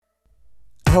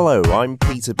Hello, I'm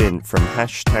Peter Bint from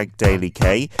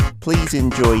 #DailyK. Please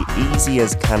enjoy Easy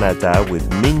as Canada with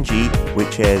Minji,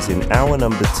 which airs in hour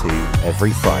number 2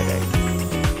 every Friday.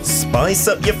 Spice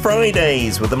up your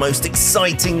Fridays with the most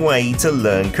exciting way to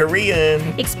learn Korean.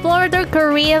 Explore the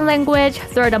Korean language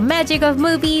through the magic of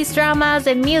movies, dramas,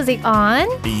 and music on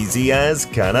Easy as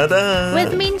Canada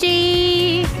with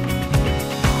Minji.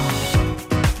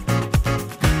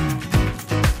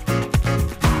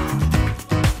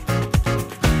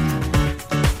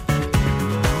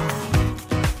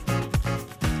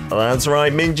 That's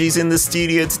right, Minji's in the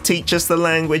studio to teach us the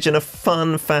language in a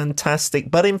fun,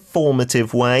 fantastic, but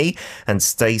informative way. And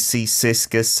Stacey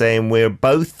Siska saying we're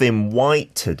both in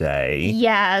white today.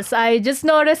 Yes, I just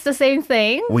noticed the same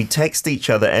thing. We text each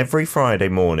other every Friday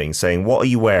morning saying, what are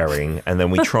you wearing? And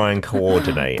then we try and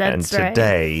coordinate. And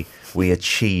today we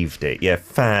achieved it. Yeah,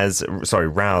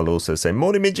 Raul also saying,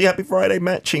 morning Minji, happy Friday,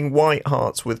 matching white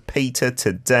hearts with Peter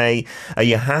today. Are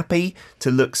you happy to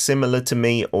look similar to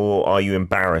me, or are you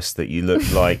embarrassed that you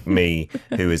look like me,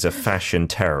 who is a fashion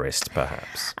terrorist,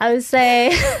 perhaps? I would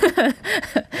say,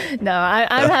 no,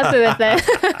 I'm happy with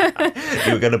it.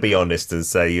 You were going to be honest and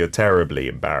say you're terribly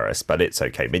embarrassed, but it's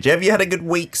okay. Minji, have you had a good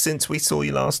week since we saw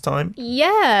you last time?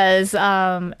 Yes,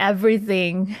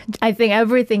 everything. I think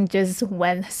everything just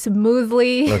went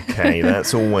smoothly. Okay,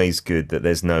 that's always good that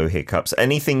there's no hiccups.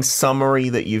 Anything summery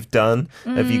that you've done?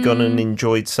 Have you gone and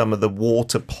enjoyed some of the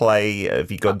water play? Have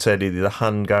you gone to any of the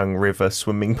Hangang River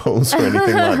swimming pools or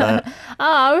anything like that?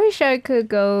 I wish I could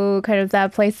go kind of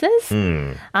that places.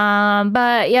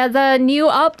 But yeah, the new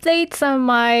updates on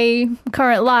my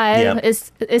current life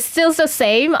is still the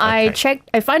same. Okay.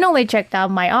 I finally checked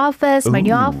out my office, my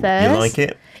new office. You like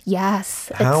it? Yes.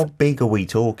 How big are we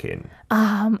talking?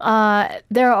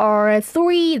 There are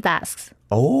 3 desks.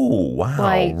 Oh,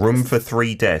 wow. Room for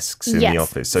 3 desks in the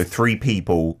office. So 3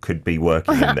 people could be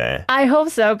working in there. I hope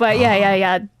so. But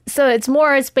yeah. So it's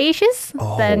more spacious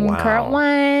than current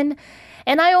one.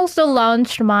 And I also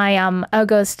launched my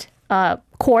August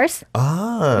course.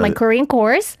 My Korean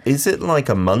course. Is it like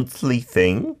a monthly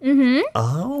thing? Mm-hmm.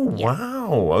 Oh,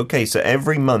 wow. Okay, so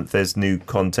every month there's new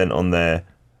content on there.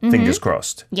 Fingers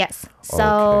crossed. Yes.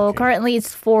 So currently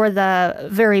it's for the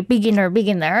very beginner.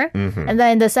 And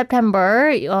then in the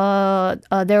September,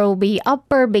 there will be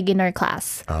upper beginner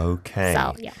class. Okay.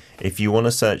 So, yeah. If you want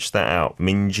to search that out,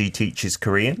 Minji Teaches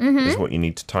Korean is what you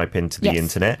need to type into the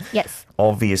internet. Yes.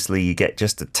 Obviously, you get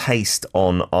just a taste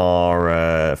on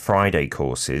our Friday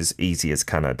courses, Easy as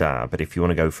Canada. But if you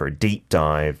want to go for a deep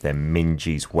dive, then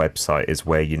Minji's website is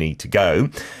where you need to go.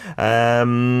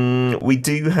 We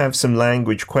do have some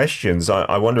language questions.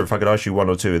 I wonder if I could ask you 1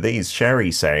 or 2 of these.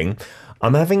 Sherry saying,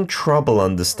 I'm having trouble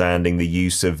understanding the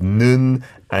use of 는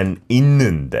and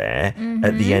있는 there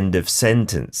at the end of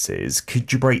sentences.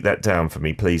 Could you break that down for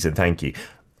me, please, and thank you.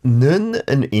 는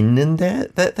and 있는 there,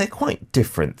 they're quite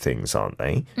different things, aren't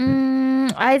they?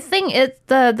 I think it's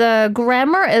the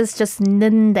grammar is just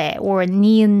는데 or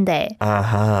니은데.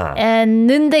 And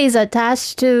는데 is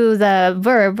attached to the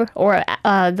verb or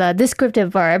the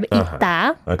descriptive verb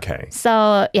있다. Okay.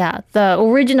 So yeah, the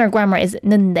original grammar is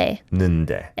는데.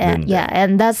 는데. Yeah,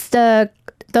 and that's the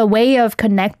way of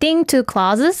connecting two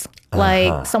clauses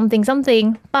like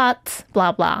something, but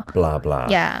blah blah. Blah blah.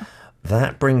 Yeah.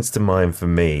 That brings to mind for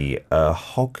me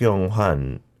Hok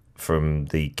Yong-hwan from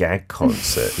the Gag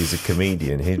concert. He's a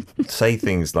comedian. He'd say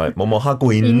things like 뭐뭐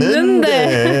하고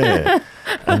있는데.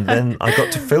 And then I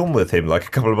got to film with him like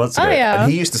a couple of months ago.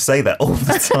 And he used to say that all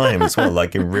the time as well,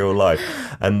 like in real life.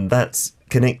 And that's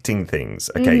connecting things.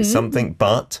 Okay, something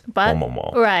but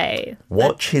more. Right.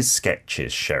 Watch his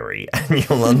sketches, Sherry, and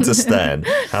you'll understand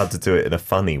how to do it in a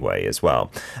funny way as well.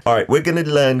 All right, we're going to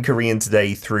learn Korean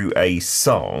today through a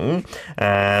song.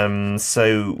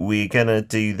 So we're going to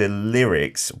do the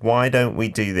lyrics. Why don't we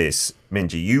do this?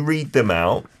 Minji, you read them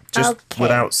out just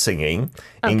without singing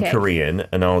in Korean,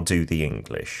 and I'll do the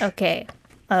English. Okay.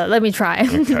 Let me try.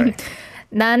 Okay.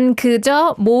 난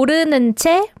그저 모르는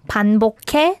채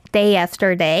반복해 day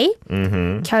after day.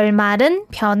 결말은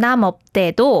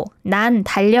변함없대도 난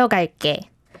달려갈게.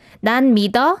 난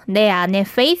믿어 내 안에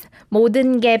faith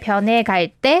모든 게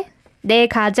변해갈 때 내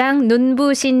가장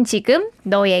눈부신 지금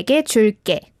너에게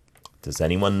줄게. Does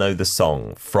anyone know the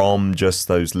song from just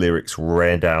those lyrics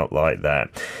read out like that?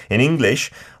 In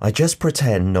English, I just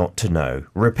pretend not to know,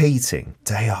 repeating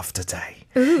day after day.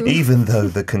 Ooh. Even though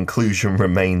the conclusion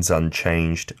remains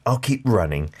unchanged, I'll keep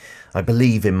running. I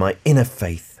believe in my inner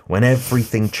faith. When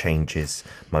everything changes,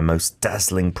 my most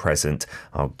dazzling present,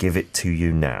 I'll give it to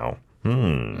you now.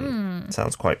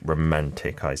 Sounds quite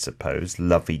romantic, I suppose.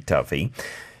 Lovey-dovey.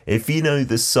 If you know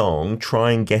the song,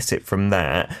 try and guess it from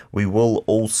that. We will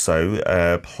also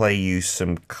play you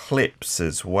some clips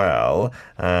as well.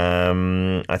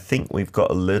 I think we've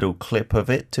got a little clip of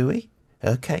it, do we?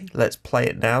 Okay, let's play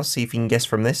it now. See if you can guess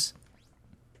from this.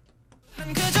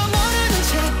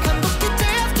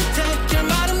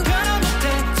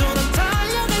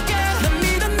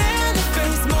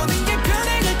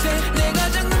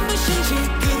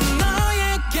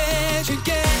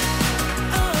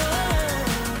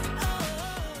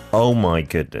 Oh my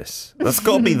goodness. That's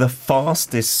got to be the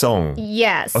fastest song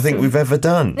Yes. I think we've ever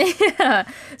done.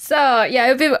 So, yeah,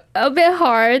 it'd be a bit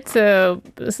hard to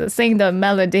sing the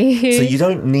melody. So you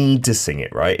don't need to sing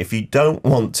it, right? If you don't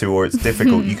want to or it's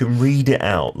difficult, you can read it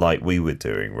out like we were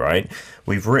doing, right?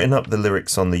 We've written up the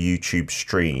lyrics on the YouTube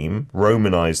stream,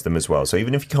 romanized them as well. So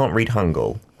even if you can't read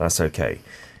Hangul, that's okay.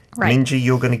 Right. Minji,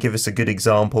 you're going to give us a good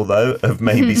example, though, of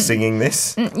maybe singing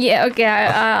this? Yeah, okay,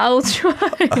 I'll try.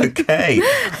 Okay.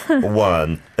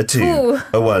 1, 2,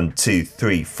 1, 2,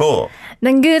 3, 4.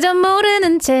 난 그저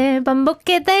모르는 채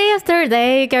반복해 day after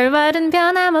day 결말은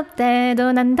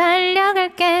변함없대도 난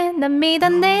달려갈게 난 믿어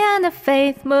내 안에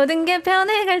faith 모든 게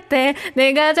변해갈 때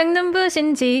내가 작는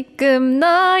부신 지금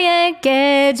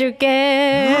너에게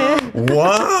줄게.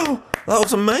 Wow, that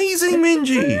was amazing,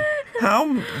 Minji. How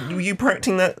were you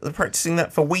practicing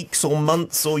that for weeks or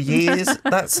months or years?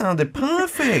 That sounded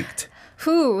perfect.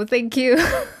 Thank you.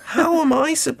 How am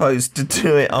I supposed to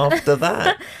do it after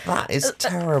that? That is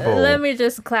terrible. Let me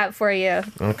just clap for you.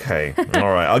 Okay, all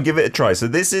right, I'll give it a try. So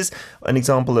this is an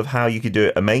example of how you could do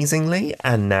it amazingly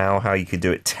and now how you could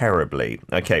do it terribly.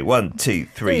 Okay, 1, 2,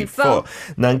 3, 4.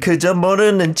 난 그저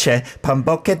모르는 채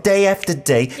반복해 day after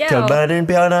day. 결말은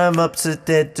변함없을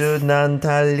때도 난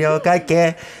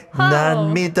달려갈게.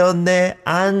 난 믿어 내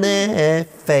안에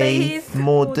faith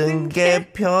모든 게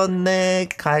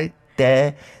변해갈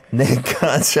때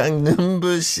내가 작는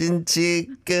부신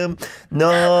지금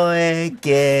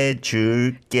너에게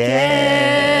줄게.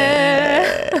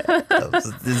 That was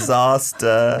a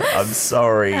disaster. I'm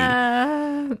sorry.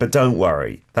 But don't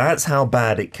worry. That's how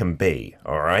bad it can be,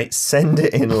 all right? Send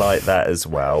it in like that as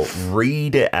well.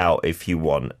 Read it out if you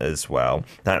want as well.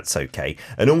 That's okay.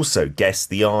 And also guess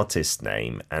the artist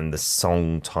name and the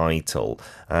song title.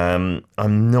 I'm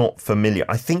not familiar.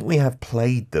 I think we have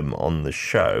played them on the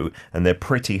show and they're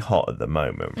pretty hot at the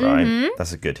moment, right? Mm-hmm.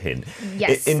 That's a good hint.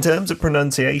 Yes. In terms of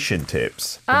pronunciation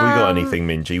tips, have we got anything,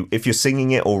 Minji? If you're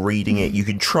singing it or reading it, you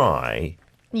can try.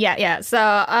 Yeah. So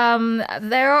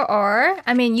there are,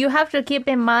 you have to keep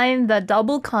in mind the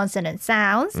double consonant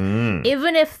sounds,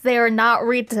 even if they're not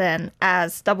written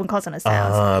as double consonant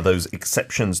sounds. Ah, those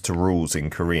exceptions to rules in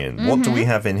Korean. What do we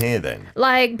have in here then?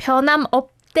 Like 변함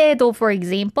없대도, for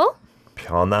example.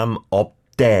 변함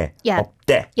없대. Yeah.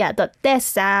 없대. Yeah, the 대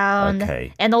sound.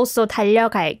 Okay. And also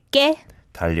달려갈게.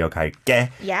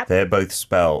 달려갈게. Yep. They're both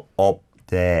spelled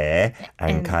없대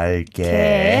and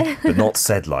갈게, but not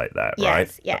said like that,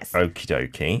 right? Yes. Okie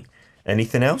dokie.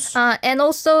 Anything else? And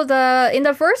also in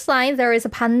the first line there is a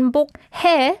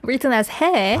반복해 written as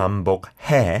해.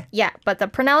 반복해. Yeah, but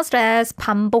pronounced as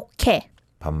반복해.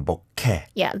 반복해.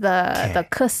 Yeah, the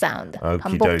k sound. Okie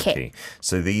반복해. dokie.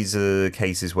 So these are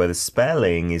cases where the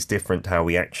spelling is different to how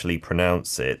we actually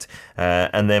pronounce it.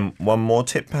 And then one more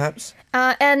tip, perhaps?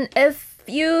 And if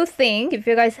you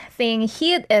guys think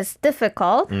heat is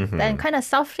difficult, then kind of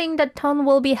softening the tone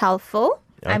will be helpful.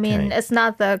 Okay. It's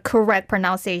not the correct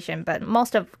pronunciation, but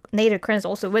most of native Koreans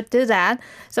also would do that.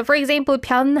 So, for example,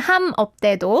 변함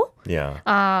없대도.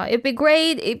 Yeah. It'd be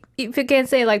great if you can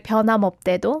say like 변함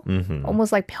없대도,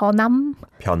 almost like 변함.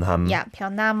 변함. Yeah,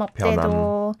 변함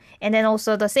없대도. And then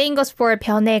also the same goes for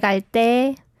변해갈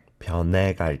때.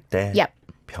 변해갈 때. Yep.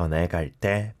 변해갈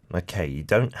때. Okay, you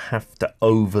don't have to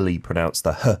overly pronounce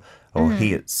the h or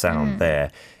he sound there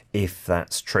if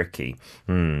that's tricky.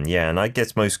 Yeah, and I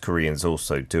guess most Koreans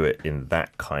also do it in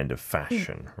that kind of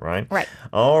fashion, right? Right.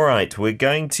 All right, we're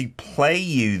going to play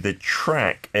you the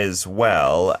track as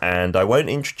well, and I won't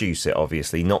introduce it,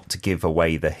 obviously, not to give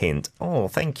away the hint. Oh,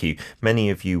 thank you. Many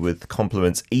of you with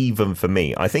compliments, even for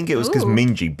me. I think it was because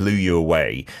Minji blew you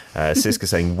away. Siska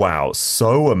saying, wow,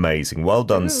 so amazing. Well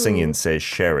done singing, says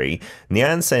Sherry.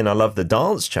 Nyan saying, I love the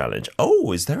dance challenge.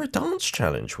 Oh, is there a dance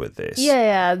challenge with this?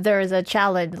 Yeah, there is a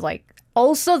challenge. Like,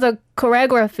 also the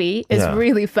choreography is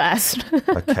really fast.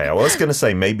 Okay, I was going to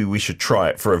say maybe we should try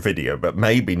it for a video, but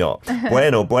maybe not.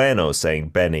 Bueno saying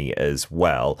Benny as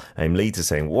well. And Lita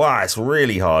saying, wow, it's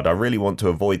really hard. I really want to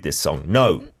avoid this song.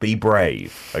 No, be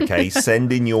brave. Okay,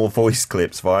 send in your voice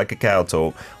clips via Kakao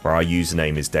Talk, where our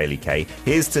username is Daily K.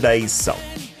 Here's today's song.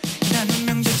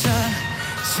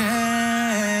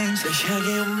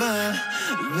 향해 온 말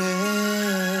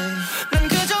왜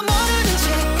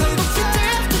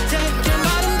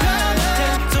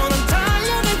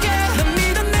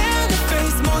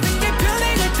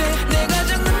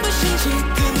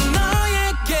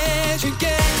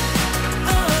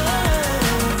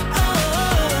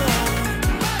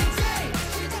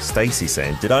Stacey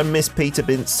saying, did I miss Peter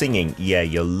Bint singing? Yeah,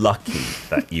 you're lucky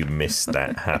that you missed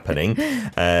that happening.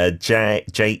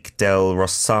 Jake Del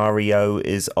Rosario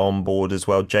is on board as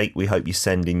well. Jake, we hope you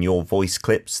send in your voice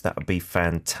clips. That would be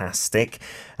fantastic.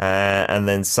 And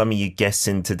then some of you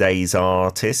guessing today's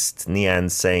artist.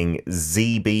 Nian saying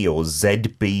ZB or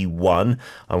ZB1.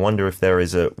 I wonder if there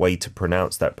is a way to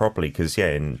pronounce that properly because, yeah,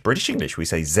 in British English we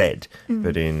say Z,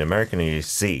 but in American English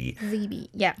Z. ZB,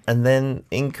 yeah. And then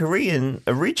in Korean,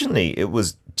 originally it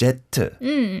was Jette,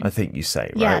 I think you say,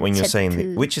 right? Yeah, when you're Jette.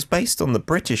 saying, which is based on the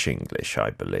British English, I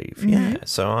believe. Yeah.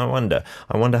 So I wonder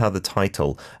how the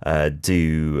title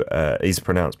is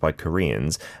pronounced by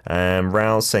Koreans.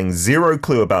 Rao's saying zero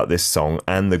clue about this song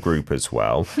and the group as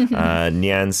well.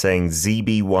 Nyan saying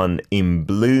ZB1 in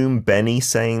Bloom. Benny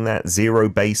saying that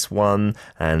ZEROBASEONE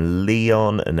and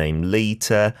Leon named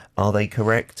Lita. Are they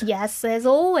correct? Yes, as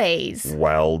always.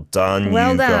 Well done,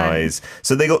 Well you done. guys.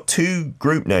 So they got two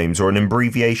group names or an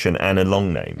abbreviation and a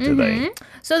long name, do they?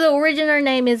 So the original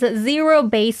name is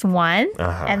ZEROBASEONE,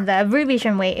 Uh-huh. and the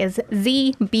abbreviation way is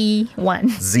ZB1.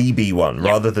 ZB1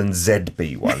 rather than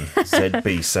ZB1.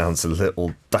 ZB sounds a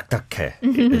little dakdake,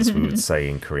 as we would say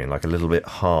in Korean, like a little bit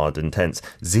hard and tense.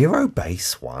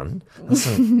 ZEROBASEONE? That's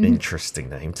an interesting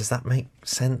name. Does that make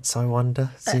sense, I wonder?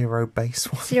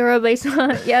 ZEROBASEONE?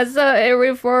 ZEROBASEONE. Yeah, so it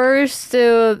refers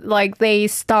to like they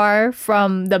start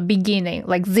from the beginning,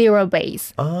 like zero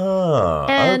base. Ah,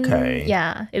 And okay.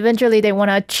 yeah, eventually they want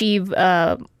to achieve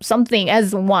something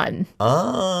as one.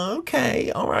 Ah,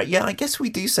 okay. All right. Yeah, I guess we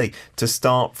do say to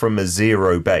start from a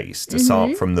zero base, to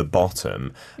start from the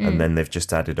bottom, and then they've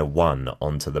just added a one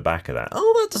onto the back of that.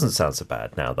 Oh, that doesn't sound so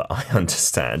bad now that I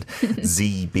understand.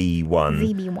 ZB1.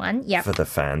 ZB1, yeah. For the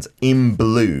fans. In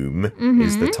Bloom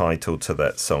is the title to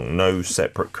that song. No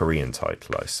separate Korean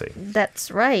title, I see. That's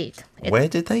right. Where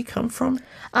did they come from?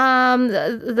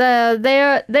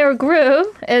 Their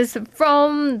group is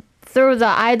from through the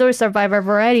Idol Survivor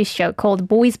variety show called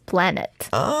Boys Planet.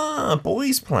 Ah,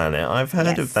 Boys Planet. I've heard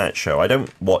of Yes. that show. I don't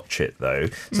watch it, though.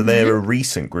 So they're a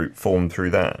recent group formed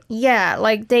through that. Yeah,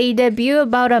 like they debuted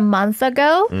about a month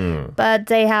ago, but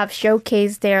they have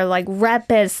showcased their like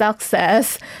rapid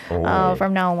success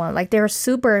from now on. Like they're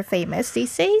super famous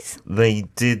these days. They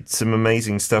did some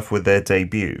amazing stuff with their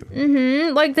debut.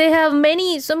 Like they have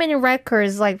so many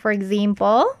records. Like for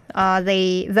example,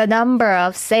 the number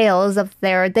of sales of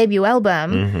their debut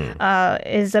album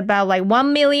is about like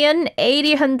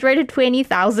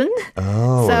 1,820,000.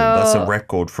 Oh, So- that's a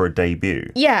record for a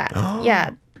debut. Yeah, yeah.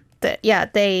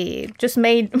 They just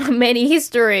made many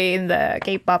history in the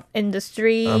K-pop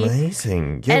industry.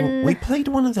 Amazing. Yeah, And- we played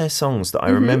one of their songs that I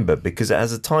remember because it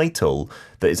has a title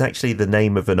that is actually the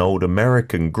name of an old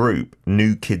American group,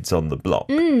 New Kids on the Block.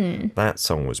 That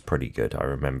song was pretty good, I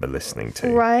remember listening to.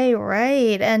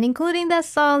 Right. And including that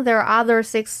song, there are other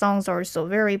 6 songs also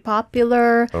very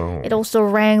popular. Oh. It also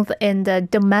ranked in the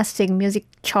domestic music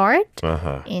chart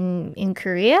Uh-huh. in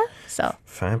Korea. So,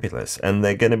 Fabulous. And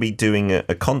they're going to be doing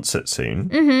a concert soon.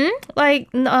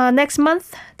 like next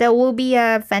month, there will be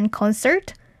a fan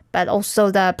concert, but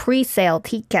also the pre-sale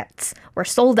tickets were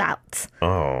sold out.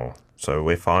 Oh, so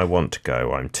if I want to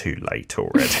go, I'm too late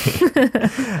already.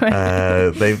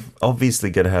 They've obviously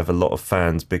going to have a lot of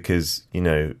fans because, you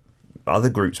know, other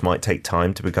groups might take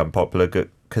time to become popular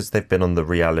because they've been on the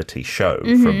reality show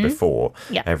from before.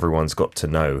 Yeah. Everyone's got to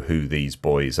know who these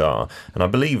boys are. And I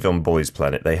believe on Boys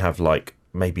Planet, they have like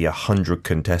maybe 100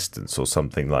 contestants or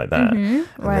something like that. And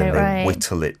then they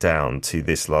whittle it down to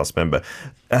this last member.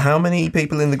 How many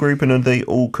people in the group and are they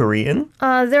all Korean?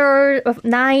 There are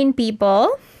 9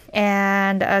 people,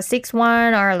 and 6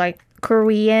 are like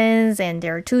Koreans, and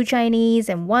there are 2 Chinese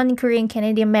and 1 Korean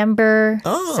Canadian member.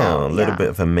 Oh, So, a little yeah. bit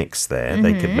of a mix there.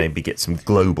 They could maybe get some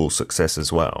global success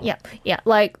as well. Yeah.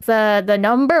 Like the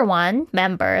number 1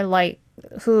 member, like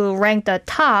who ranked the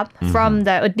top from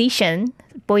the audition,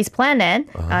 Boys Planet,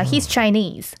 he's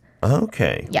Chinese.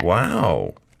 Okay. Yeah.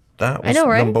 Wow. That was know,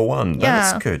 right? number 1.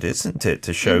 That's Yeah. good, isn't it?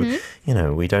 To show, you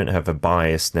know, we don't have a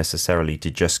bias necessarily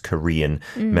to just Korean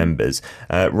members.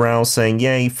 Rao saying,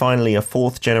 yay, finally a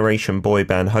 4th generation boy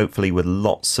band, hopefully with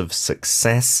lots of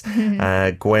success.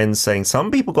 Gwen saying, some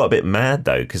people got a bit mad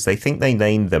though, because they think they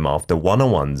named them after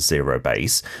 101 Zero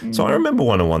Base. So I remember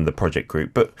 101, the project group,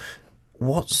 but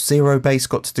what's Zero Base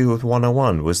got to do with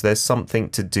 101? Was there something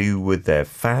to do with their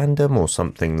fandom or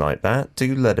something like that?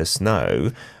 Do let us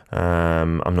know.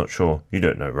 I'm not sure. You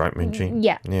don't know, right, Minji?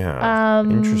 Yeah. Yeah.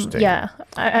 Interesting. Yeah,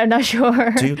 I'm not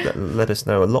sure. Do let us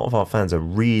know. A lot of our fans are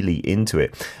really into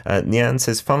it. Nyan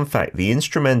says, fun fact, the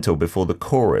instrumental before the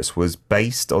chorus was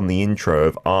based on the intro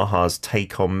of Aha's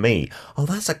Take On Me. Oh,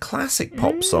 that's a classic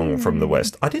pop song from the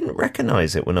West. I didn't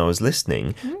recognize it when I was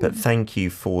listening, but thank you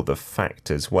for the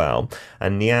fact as well.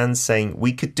 And Nyan's saying,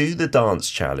 we could do the dance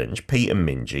challenge, Pete and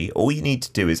Minji. All you need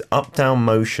to do is up-down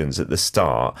motions at the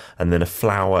start and then a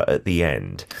flower at the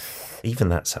end. Even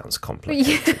that sounds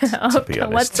complicated, to be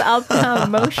honest. What's up-down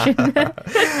motion?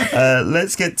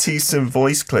 Let's get to some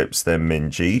voice clips then,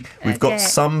 Minji. We've got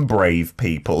some brave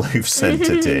people who've sent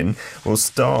it in. We'll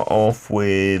start off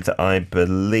with, I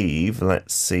believe,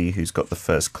 let's see who's got the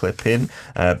first clip in.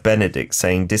 Benedict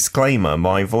saying, disclaimer,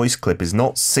 my voice clip is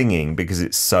not singing because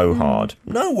it's so hard.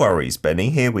 No worries,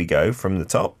 Benny. Here we go from the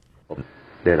top.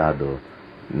 내라도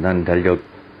난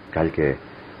달려갈게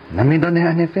난 믿어 내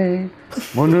안에 faith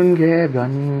모든 게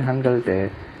변한걸 때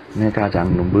내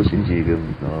가장 눈부신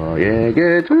지금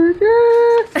너에게 줄게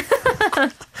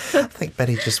I think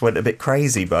Benny just went a bit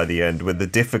crazy by the end with the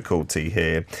difficulty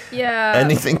here. Yeah.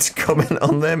 Anything to comment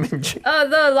on there, Minji?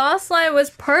 The last line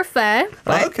was perfect.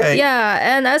 Okay. Yeah,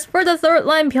 and as for the third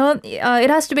line, it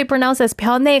has to be pronounced as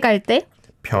변해 갈 때.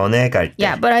 변해 갈 때.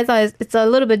 Yeah, but I thought it's a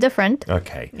little bit different.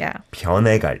 Okay. Yeah.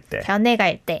 변해 갈 때. 변해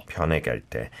갈 때. 변해 갈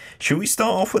때. Should we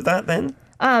start off with that then?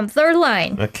 Third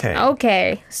line. Okay.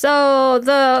 Okay. So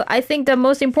I think the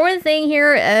most important thing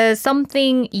here is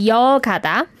something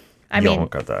여가다. I mean,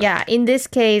 여가다. yeah, in this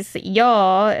case,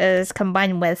 여 is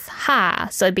combined with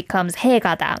하, so it becomes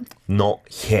해가다. Not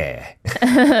here.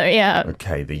 Yeah.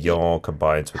 Okay, the 여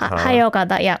combines with 하.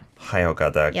 하여가다, yeah.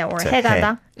 하여가다. Yeah, or to 해가다.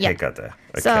 해. Yeah. 해가다.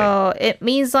 Okay. So it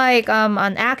means like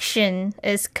an action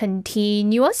is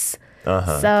continuous.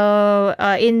 So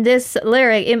in this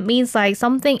lyric, it means like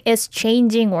something is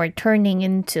changing or turning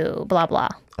into blah blah.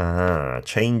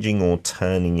 Changing or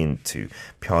turning into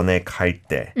변해 갈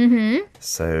때.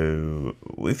 So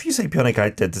if you say 변해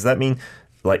갈 때, does that mean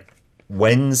like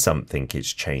when something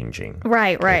is changing?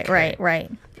 Right.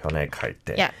 변해 갈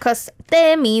때. Yeah, because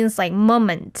때 means like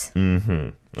moment.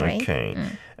 Right? Okay.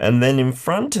 And then in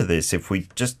front of this, if we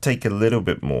just take a little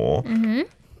bit more,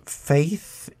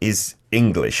 faith is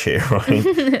English here, right?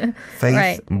 Faith,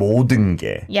 Right. 모든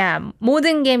게. Yeah,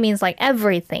 모든 게 means like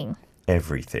everything.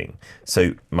 Everything.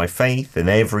 So my faith and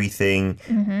everything,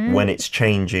 when it's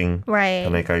changing, Right.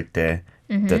 변해 갈 때, ...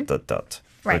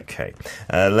 Right. Okay.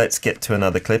 Let's get to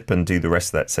another clip and do the rest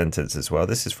of that sentence as well.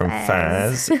 This is from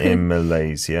Faz in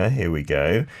Malaysia. Here we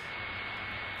go.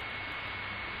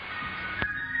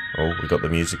 Oh, we got the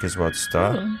music as well to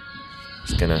start.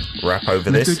 Just gonna rap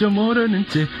over this. 그저 모르는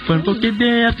채 반복해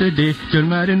day after day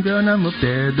결말은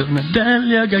변함없대도 난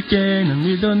달려갈게 난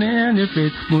믿어 내 안에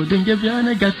faith 모든 게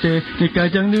변해갈 때 내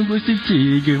가장 눈부신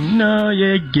지금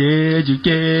너에게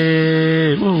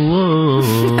줄게 Whoa.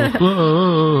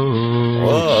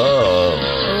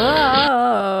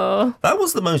 That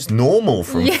was the most normal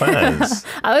from Faz.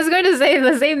 I was going to say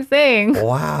the same thing.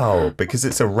 Wow, because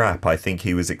it's a rap, I think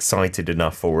he was excited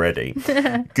enough already.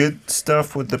 Good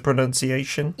stuff with the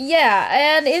pronunciation. Yeah,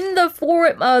 and in the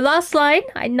last line,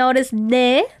 I noticed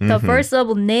네. The first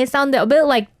syllable 네 sounded a bit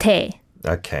like 태.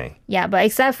 Okay. Yeah, but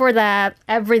except for that,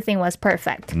 everything was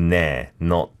perfect. 네,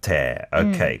 not 태.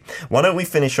 Okay. Why don't we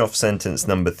finish off sentence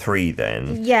number 3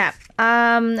 then? Yeah.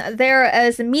 There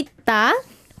is 믿다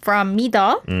from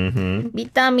믿어.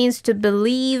 믿다 means to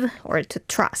believe or to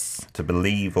trust. To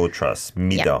believe or trust.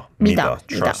 믿어. Yeah, 믿어. 믿어.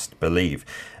 Trust, believe.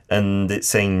 And it's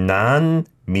saying 난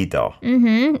믿어.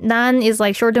 난 is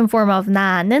like shortened form of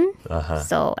나는.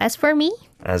 So as for me.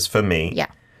 As for me. Yeah.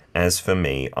 As for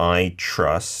me, I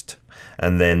trust.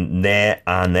 And then 내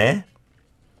안에.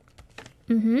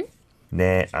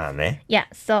 내 안에. Yeah.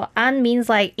 So 안 means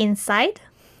like inside.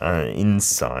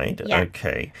 Inside. Yeah.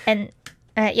 Okay. And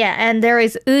and there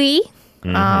is 의,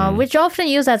 which often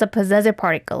used as a possessive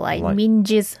particle, like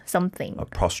민지's something.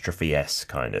 Apostrophe S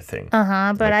kind of thing.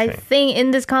 But I think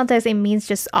in this context it means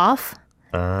just off.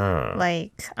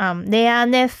 Like 내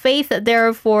안에 faith,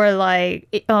 therefore like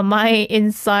my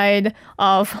inside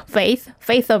of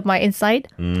faith of my inside.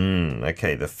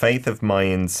 Okay, the faith of my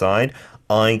inside.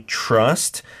 I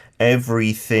trust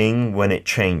everything when it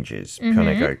changes.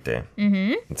 변해갈 때.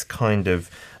 It's kind of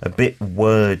a bit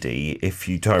wordy if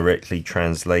you directly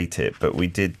translate it, but we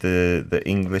did the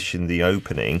English in the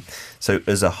opening. So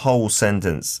as a whole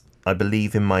sentence, I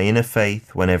believe in my inner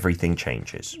faith when everything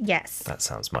changes. Yes. That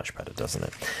sounds much better, doesn't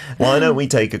it? Why don't we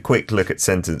take a quick look at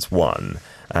sentence 1?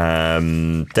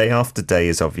 Day after day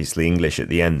is obviously English at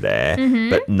the end there,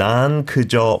 but 난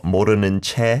그저 모르는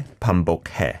채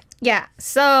반복해. Yeah,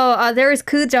 so there is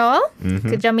그저.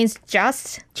 그저 means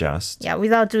just. Just. Yeah,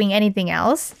 without doing anything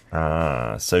else.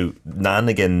 So 난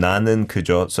again, 나는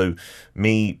그저. So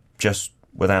me just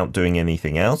without doing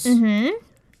anything else.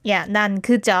 Yeah, 난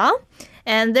그저.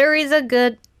 And there is a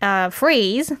good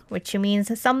phrase, which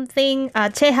means something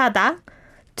체하다,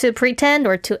 to pretend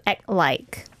or to act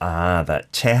like.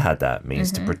 That 체하다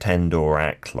means to pretend or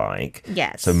act like.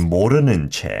 Yes. So 모르는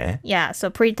채. Yeah,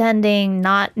 so pretending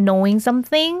not knowing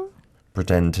something.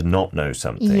 Pretend to not know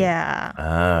something.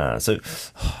 Yeah. So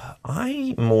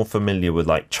I'm more familiar with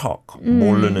like 척,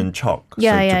 모르는 척.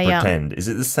 Yeah, so yeah, to yeah. pretend. Is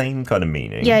it the same kind of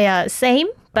meaning? Yeah, same.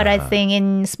 But I think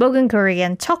in spoken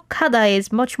Korean, 척하다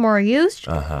is much more used.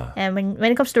 And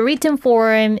when it comes to written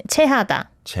form, 체하다.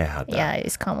 체하다. Yeah,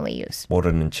 it's commonly used.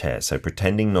 모르는 채. So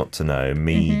pretending not to know,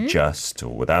 me just,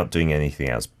 or without doing anything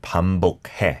else.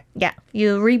 반복해. Yeah,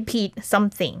 you repeat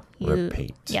something. You,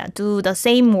 Repeat. Yeah, do the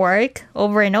same work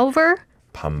over and over.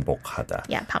 반복하다.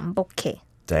 Yeah, 반복해.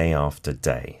 Day after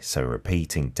day. So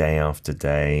repeating day after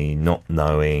day, not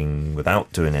knowing,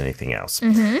 without doing anything else.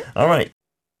 All right.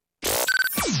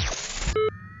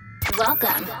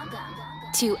 Welcome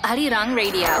to Arirang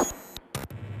Radio.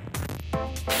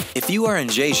 If you are in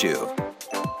Jeju,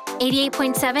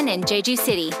 88.7 in Jeju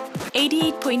City.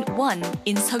 88.1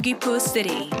 in Seogwipo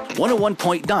City.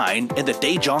 101.9 in the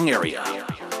Daejeong area.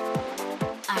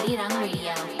 Arirang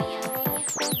Radio.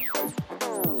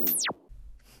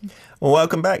 Well,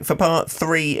 welcome back for part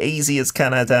 3, Easy as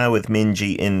Canada with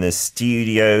Minji in the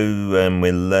studio. And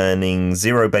we're learning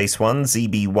Zero Base 1,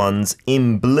 ZB1's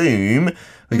In Bloom.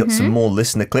 We got some more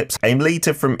listener clips.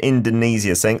 Aimlita from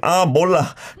Indonesia saying,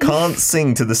 몰라, can't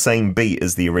sing to the same beat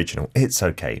as the original. It's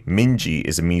okay. Minji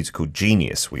is a musical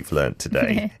genius we've learned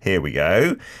today. Here we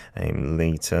go.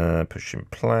 Aimlita, push and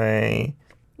play.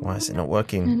 Why is it not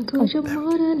working? 그저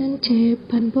모르는 채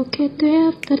반복해 day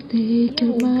after day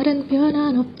결말은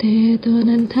변함없대도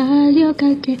난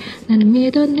달려갈게 난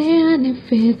믿어 내 안에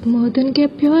faith 모든 게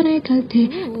변해갈 테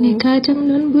내 가장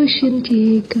눈부신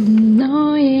지금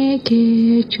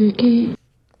너에게 줄게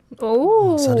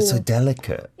Oh. Sounded so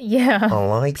delicate. Yeah. I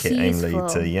like it, Peaceful.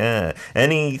 Aimlita. Yeah.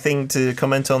 Anything to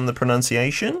comment on the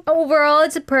pronunciation? Overall,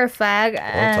 it's perfect.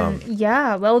 done.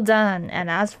 Yeah, well done. And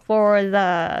as for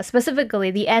specifically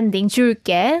the ending,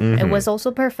 줄게, it was also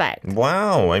perfect.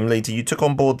 Wow, Aimlita, you took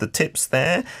on board the tips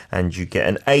there and you get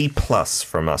an A+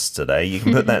 from us today. You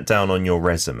can put that down on your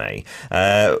resume.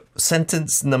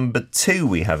 Sentence number 2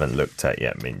 we haven't looked at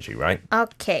yet, Minji, right?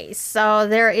 Okay, so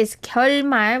there is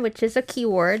결말, which is a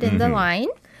keyword in the line.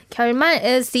 결말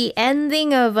is the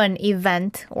ending of an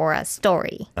event or a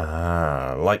story.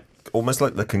 Like almost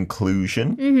like the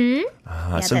conclusion. So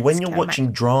that's when you're 결말.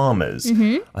 watching dramas,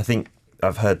 I think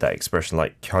I've heard that expression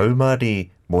like 결말이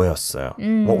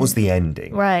뭐였어요? What was the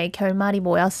ending? Right, 결말이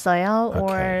뭐였어요? Okay.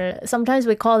 Or sometimes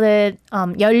we call it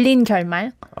열린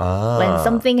결말. When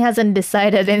something hasn't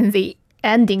decided in the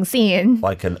ending scene.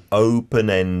 Like an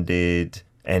open-ended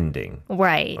ending.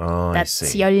 Right, Oh, I that's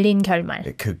see. 열린 결말.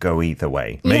 It could go either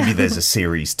way. Maybe there's a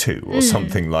series 2 or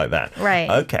something like that. Right.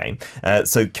 Okay.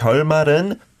 So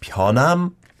결말은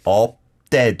변함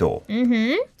없대도.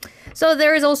 So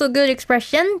there is also good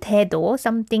expression 대도,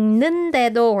 something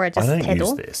는데도 or I just don't 대도.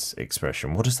 use this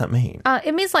expression. What does that mean?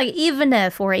 It means like even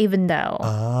if or even though.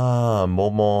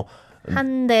 뭐뭐.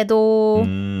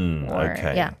 한데도. or,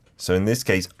 Okay. Yeah. So in this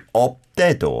case,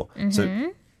 없대도.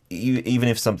 So even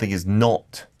if something is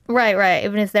not. Right.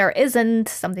 Even if there isn't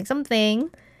something.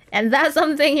 And that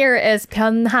something here is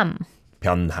변함.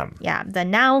 변함. Yeah, the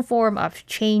noun form of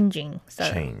changing. So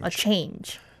Change. a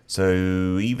change.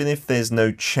 So even if there's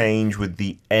no change with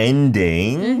the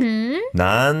ending,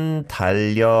 난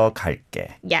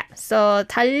달려갈게. Yeah, so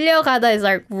달려가다 is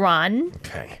like run.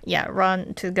 Okay. Yeah,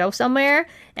 run to go somewhere.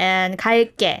 And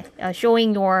갈게,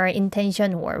 showing your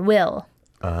intention or will.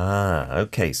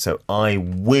 Okay. So I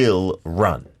will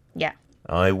run. Yeah.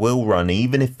 I will run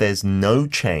even if there's no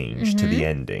change to the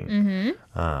ending.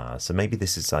 So maybe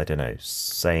this is, I don't know,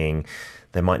 saying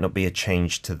there might not be a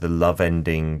change to the love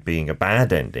ending being a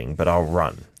bad ending, but I'll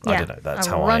run. I Yeah, don't know. That's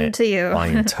I'll how run to you. I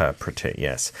interpret it,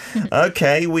 yes.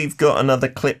 Okay, we've got another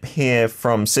clip here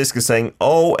from Siska saying,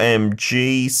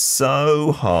 OMG,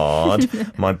 so hard.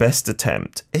 My best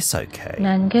attempt. It's okay.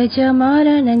 난 그저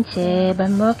모르는 채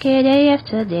반복해 day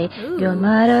after day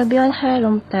결말을 변할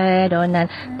없대도 난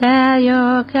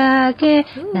달려가게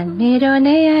난 믿어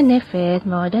내 안에 faith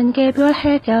모든 게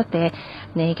변해갈 때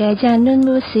내가 잡는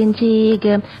무슨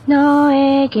지금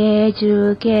너에게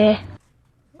줄게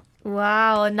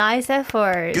Wow, nice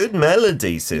effort. Good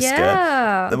melody, Siska.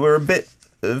 Yeah. We're a bit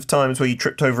of times where you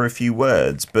tripped over a few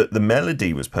words, but the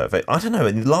melody was perfect. I don't know,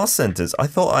 in the last sentence, I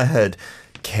thought I heard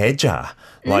계좌,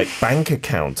 like bank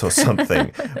account or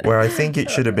something, where I think it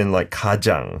should have been like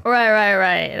가장.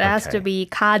 Right. It has to be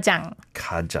가장.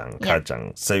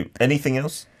 가장. So anything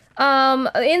else?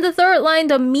 In the third line,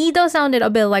 the 미더 sounded a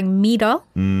bit like 미더,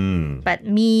 but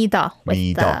미더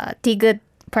with the 디귿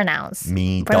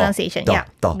pronunciation.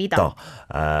 미더.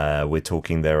 We're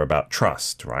talking there about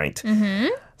trust, right?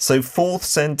 So fourth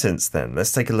sentence then.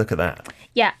 Let's take a look at that.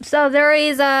 Yeah, so there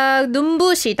is a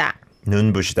눈부시다.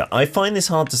 눈부시다. I find this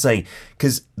hard to say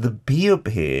because the biub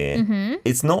here,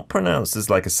 it's not pronounced as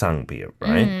like a sang biub,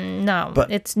 right? No,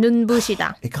 but it's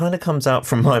눈부시다. It kind of comes out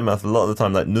from my mouth a lot of the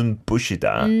time like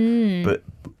눈부시다, but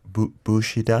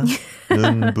부시다,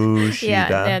 눈부시다.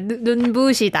 Yeah,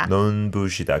 눈부시다.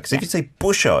 눈부시다. Because if you say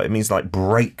부셔, it means like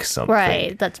break something.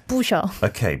 Right, that's 부셔.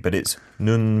 Okay, but it's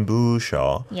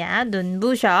눈부셔. Yeah,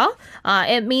 눈부셔.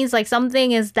 It means like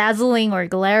something is dazzling or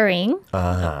glaring,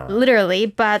 literally,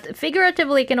 but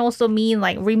figuratively it can also mean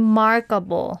like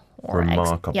remarkable. Or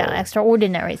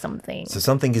extraordinary something. So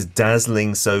something is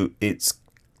dazzling, so it's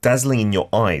dazzling in your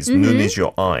eyes. Nun is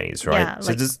your eyes, right? Yeah,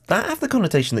 so does that have the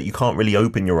connotation that you can't really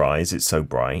open your eyes? It's so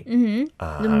bright.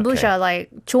 눈부셔, like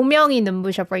조명이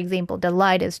눈부셔, for example, the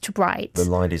light is too bright. The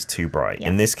light is too bright. Yeah.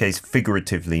 In this case,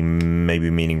 figuratively, maybe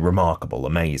meaning remarkable,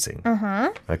 amazing.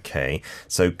 Okay,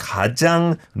 so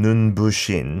가장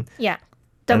눈부신. Yeah.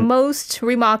 The most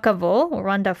remarkable or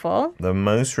wonderful. The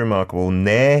most remarkable,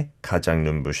 내 가장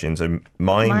눈부신, so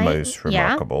my most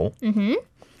remarkable. Yeah.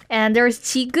 And there's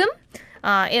지금.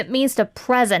 It means the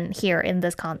present here in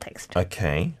this context.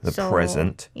 Okay, the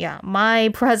present. Yeah, my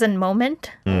present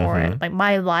moment or like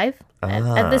my life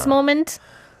at this moment.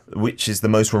 Which is the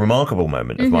most remarkable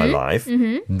moment of my life.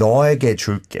 너에게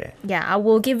줄게. Yeah, I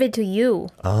will give it to you.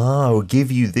 I will give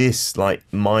you this, like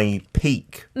my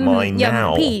peak, my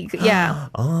now. Peak, yeah.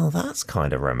 Oh, that's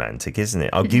kind of romantic, isn't it?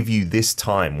 I'll give you this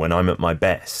time when I'm at my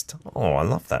best. Oh, I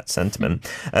love that sentiment.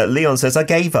 Leon says, I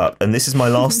gave up, and this is my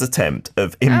last attempt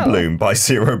of In Bloom by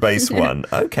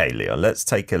ZEROBASEONE. Okay, Leon, let's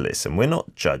take a listen. We're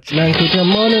not judging. 난 그저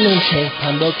모르는 채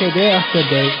반복해 day after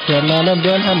day 변화는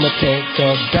변함 못해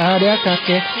저 달이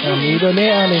아깝게 난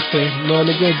밀어내 안에 새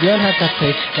모든 게 변화 같아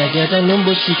나 계속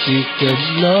눈부시지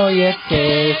그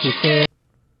너에게 줄게.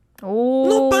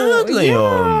 Not bad, Leon.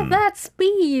 Yeah, that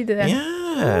speed.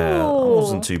 Yeah,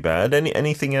 wasn't too bad.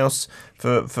 Anything else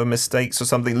for mistakes or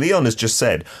something? Leon has just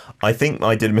said, I think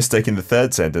I did a mistake in the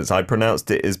third sentence. I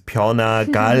pronounced it as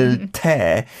편하갈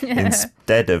때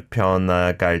instead of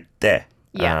편하갈 때.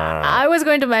 Yeah, I was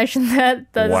going to mention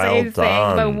that the same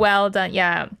thing, but well done.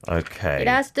 Yeah. Okay. It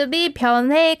has to be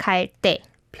편해 갈 때.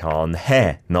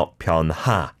 편해, not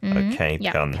편하. Okay,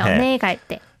 Yeah, 편해. 편해 갈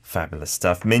때. Fabulous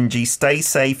stuff. Minji, stay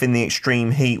safe in the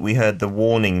extreme heat. We heard the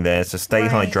warning there, so stay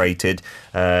hydrated.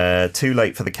 Too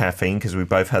late for the caffeine because we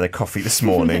both had a coffee this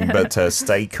morning, but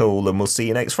stay cool and we'll see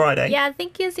you next Friday. Yeah,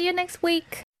 thank you. See you next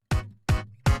week.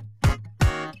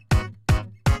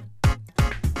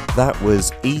 That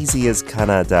was Easy as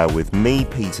Canada with me,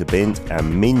 Peter Bint,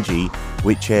 and Minji,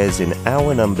 which airs in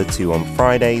hour number 2 on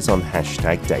Fridays on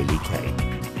 #DailyK.